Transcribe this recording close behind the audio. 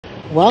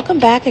Welcome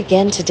back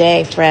again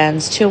today,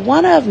 friends, to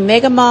one of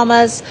Mega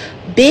Mama's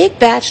big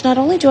batch. Not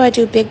only do I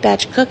do big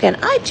batch cooking,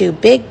 I do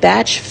big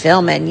batch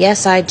filming.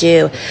 Yes, I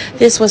do.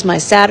 This was my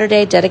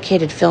Saturday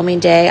dedicated filming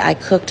day. I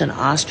cooked an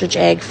ostrich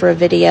egg for a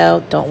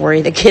video. Don't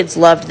worry, the kids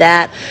loved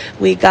that.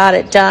 We got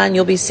it done.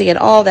 You'll be seeing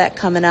all that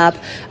coming up.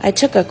 I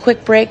took a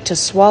quick break to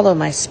swallow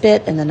my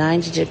spit in the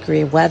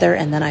 90-degree weather,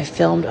 and then I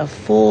filmed a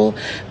full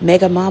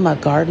Mega Mama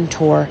garden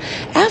tour.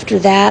 After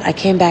that, I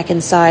came back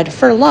inside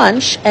for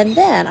lunch, and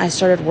then I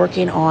started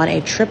working on a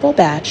triple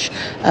batch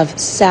of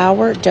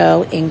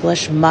sourdough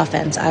English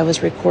muffins. I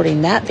was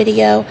recording that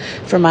video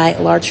for my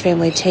large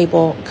family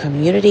table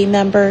community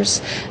members.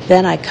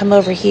 Then I come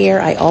over here.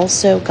 I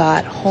also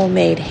got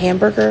homemade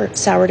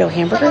sourdough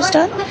hamburgers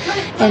done.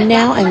 And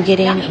now I'm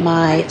getting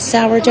my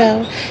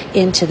sourdough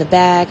into the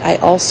bag. I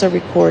also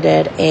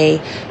recorded a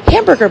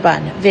hamburger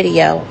bun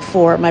video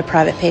for my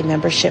private paid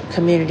membership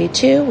community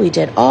too. We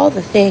did all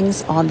the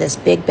things on this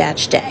big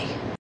batch day.